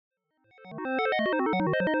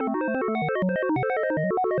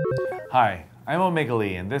Hi, I'm Omega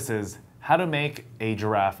Lee, and this is how to make a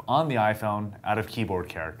giraffe on the iPhone out of keyboard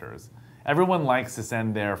characters. Everyone likes to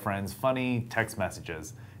send their friends funny text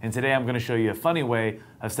messages, and today I'm going to show you a funny way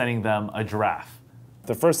of sending them a giraffe.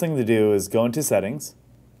 The first thing to do is go into Settings,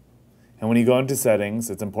 and when you go into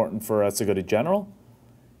Settings, it's important for us to go to General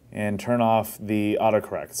and turn off the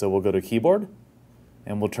autocorrect. So we'll go to Keyboard,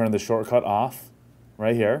 and we'll turn the shortcut off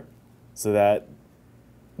right here so that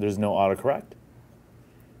there's no autocorrect.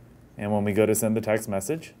 And when we go to send the text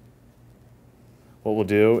message, what we'll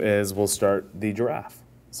do is we'll start the giraffe.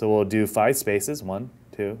 So we'll do 5 spaces, 1,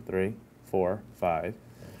 2, 3, 4, 5.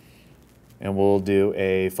 And we'll do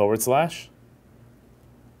a /,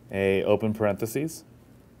 a open parentheses,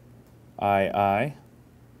 I,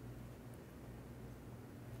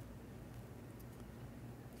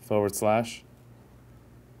 /,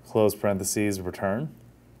 close parentheses, return,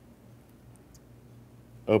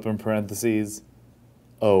 open parentheses,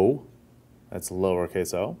 O, that's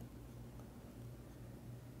lowercase o,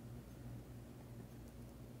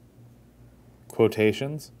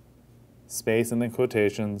 quotations, space and then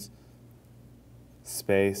quotations,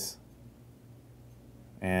 space,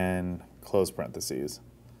 and close parentheses.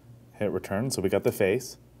 Hit return, so we got the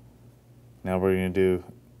face. Now we're going to do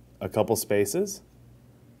a couple spaces,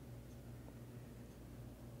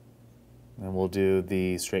 and we'll do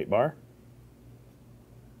the straight bar,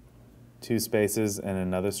 2 spaces and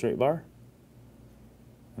another straight bar,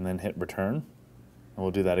 and then hit return, and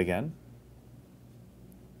we'll do that again.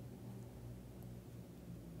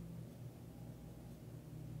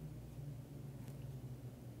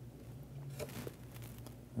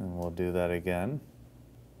 And we'll do that again.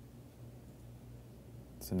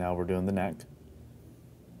 So now we're doing the neck.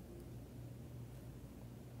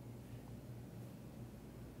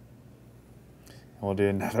 And we'll do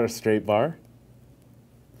another straight bar.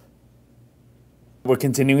 We're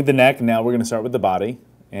continuing the neck. Now we're going to start with the body,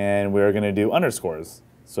 and we're going to do underscores.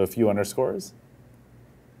 So a few underscores.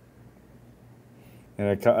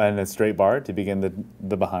 And a straight bar to begin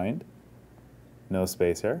the behind. No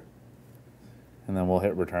space here. And then we'll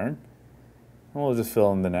hit return. And we'll just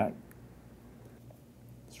fill in the neck.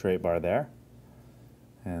 Straight bar there.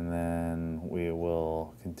 And then we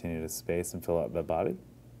will continue to space and fill out the body.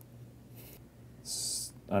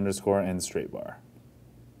 Underscore and straight bar.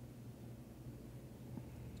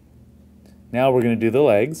 Now we're going to do the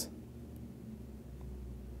legs.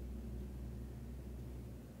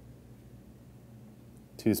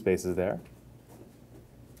 Two spaces there.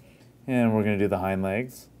 And we're going to do the hind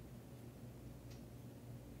legs.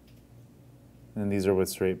 And these are with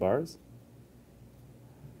straight bars.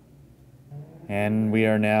 And we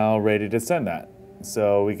are now ready to send that.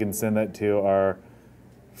 So we can send that to our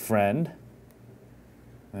friend.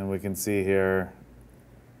 And we can see here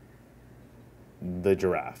the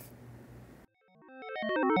giraffe.